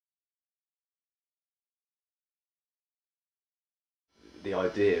the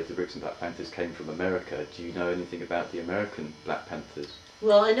idea of the Brixton Black Panthers came from America. Do you know anything about the American Black Panthers?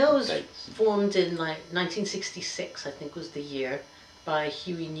 Well, I know it was Dates? formed in like 1966, I think was the year, by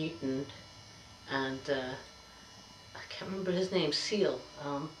Huey Newton and I can't remember his name, Seal.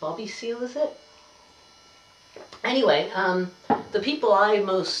 Bobby Seal, is it? Anyway, the people I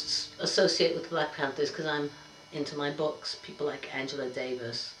most associate with the Black Panthers, because I'm into my books, people like Angela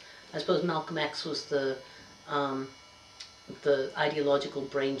Davis. I suppose Malcolm X was the ideological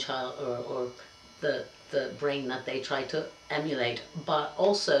brainchild, or the brain that they tried to emulate, but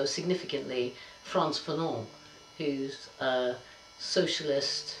also significantly Frantz Fanon, who's a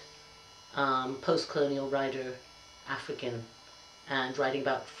socialist, post-colonial writer, African, and writing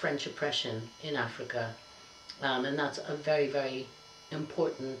about French oppression in Africa. And that's a very, very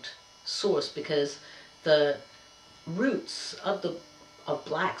important source, because the roots of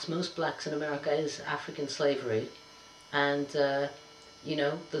blacks, most blacks in America, is African slavery, and you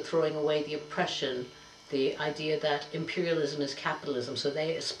know, the throwing away the oppression, the idea that imperialism is capitalism. So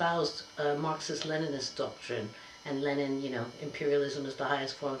they espoused a Marxist-Leninist doctrine, and Lenin, you know, imperialism is the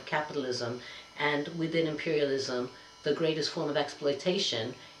highest form of capitalism, and within imperialism, the greatest form of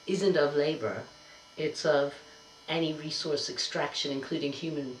exploitation isn't of labor, it's of any resource extraction, including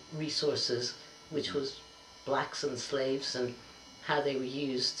human resources, which was blacks and slaves, and how they were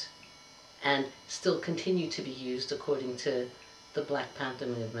used and still continue to be used according to the Black Panther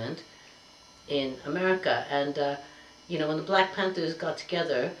movement in America. And you know, when the Black Panthers got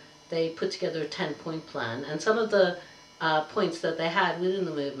together, they put together a 10-point plan, and some of the points that they had within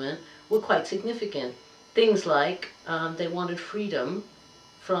the movement were quite significant. Things like they wanted freedom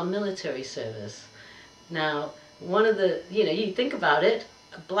from military service. Now, one of the, you know, you think about it,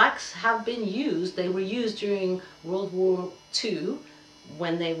 blacks have been used. They were used during World War II,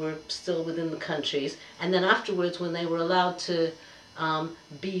 when they were still within the countries, and then afterwards when they were allowed to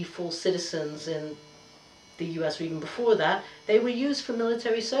be full citizens in the US, or even before that, they were used for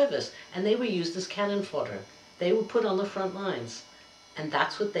military service, and they were used as cannon fodder. They were put on the front lines, and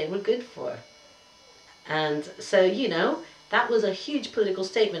that's what they were good for. And so, you know, that was a huge political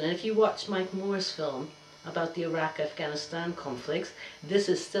statement. And if you watch Mike Moore's film about the Iraq-Afghanistan conflicts, this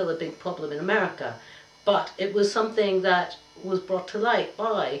is still a big problem in America. But it was something that was brought to light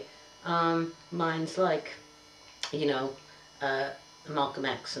by minds like, you know, Malcolm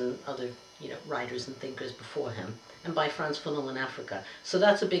X and other, you know, writers and thinkers before him, and by Frantz Fanon in Africa. So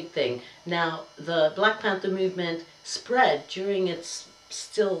that's a big thing. Now, the Black Panther movement spread during its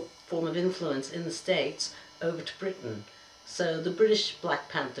still form of influence in the States over to Britain. So the British Black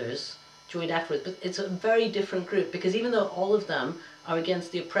Panthers joined afterwards, but it's a very different group, because even though all of them are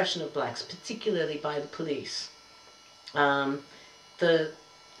against the oppression of blacks, particularly by the police, the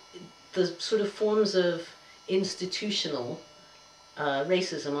sort of forms of institutional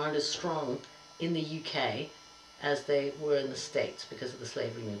racism aren't as strong in the UK as they were in the States because of the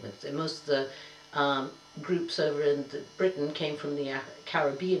slavery movement. And most of the groups over in Britain came from the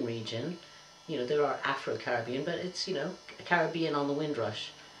Caribbean region. You know, there are Afro-Caribbean, but it's, you know, Caribbean on the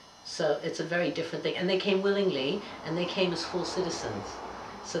Windrush. So it's a very different thing. And they came willingly, and they came as full citizens.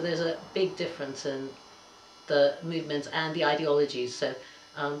 So there's a big difference in the movements and the ideologies. So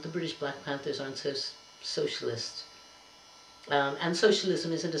the British Black Panthers aren't so socialist. And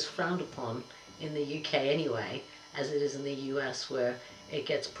socialism isn't as frowned upon in the UK anyway, as it is in the US, where it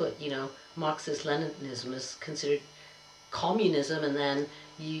gets put, you know, Marxist-Leninism is considered communism, and then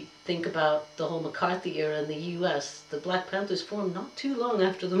you think about the whole McCarthy era in the US. The Black Panthers formed not too long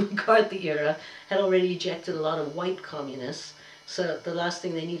after the McCarthy era, had already ejected a lot of white communists, so the last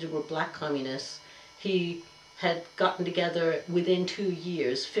thing they needed were black communists. He had gotten together within 2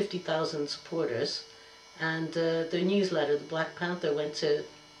 years 50,000 supporters, and their newsletter, the Black Panther, went to,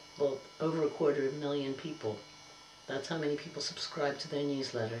 well, over 250,000 people. That's how many people subscribed to their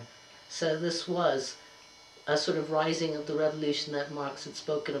newsletter. So this was a sort of rising of the revolution that Marx had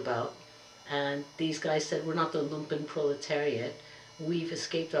spoken about. And these guys said, we're not the lumpen proletariat. We've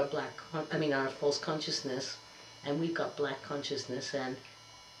escaped our our false consciousness, and we've got black consciousness, and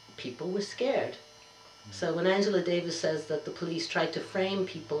people were scared. So when Angela Davis says that the police tried to frame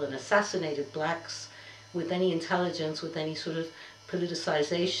people and assassinated blacks with any intelligence, with any sort of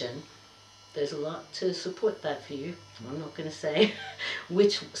politicization, there's a lot to support that view. I'm not going to say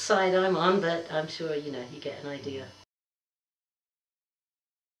which side I'm on, but I'm sure, you know, you get an idea.